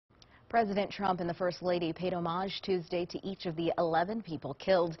President Trump and the First Lady paid homage Tuesday to each of the 11 people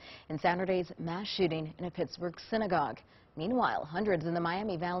killed in Saturday's mass shooting in a Pittsburgh synagogue. Meanwhile, hundreds in the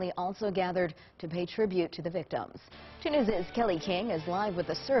Miami Valley also gathered to pay tribute to the victims. 2 News' Kelly King is live with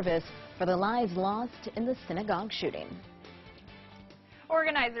the service for the lives lost in the synagogue shooting.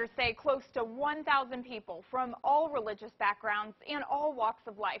 Organizers say close to 1,000 people from all religious backgrounds and all walks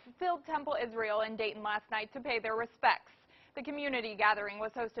of life filled Temple Israel in Dayton last night to pay their respects. The community gathering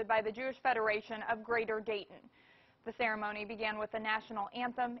was hosted by the Jewish Federation of Greater Dayton. The ceremony began with the national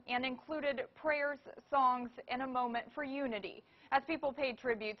anthem and included prayers, songs, and a moment for unity. As people paid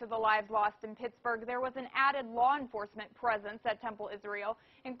tribute to the lives lost in Pittsburgh, there was an added law enforcement presence at Temple Israel,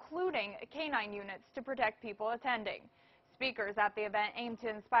 including canine units to protect people attending. Speakers at the event aimed to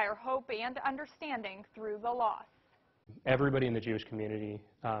inspire hope and understanding through the loss. Everybody in the Jewish community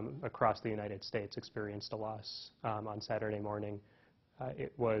across the United States experienced a loss on Saturday morning.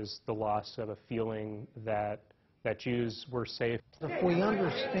 It was the loss of a feeling that Jews were safe. If we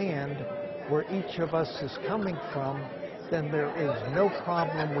understand where each of us is coming from, then there is no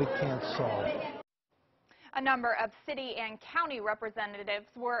problem we can't solve. A number of city and county representatives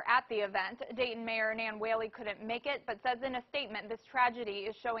were at the event. Dayton Mayor Nan Whaley couldn't make it, but says in a statement this tragedy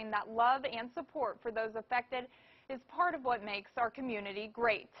is showing that love and support for those affected is part of what makes our community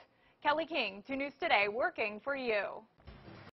great. Kelly King, 2 News Today, working for you.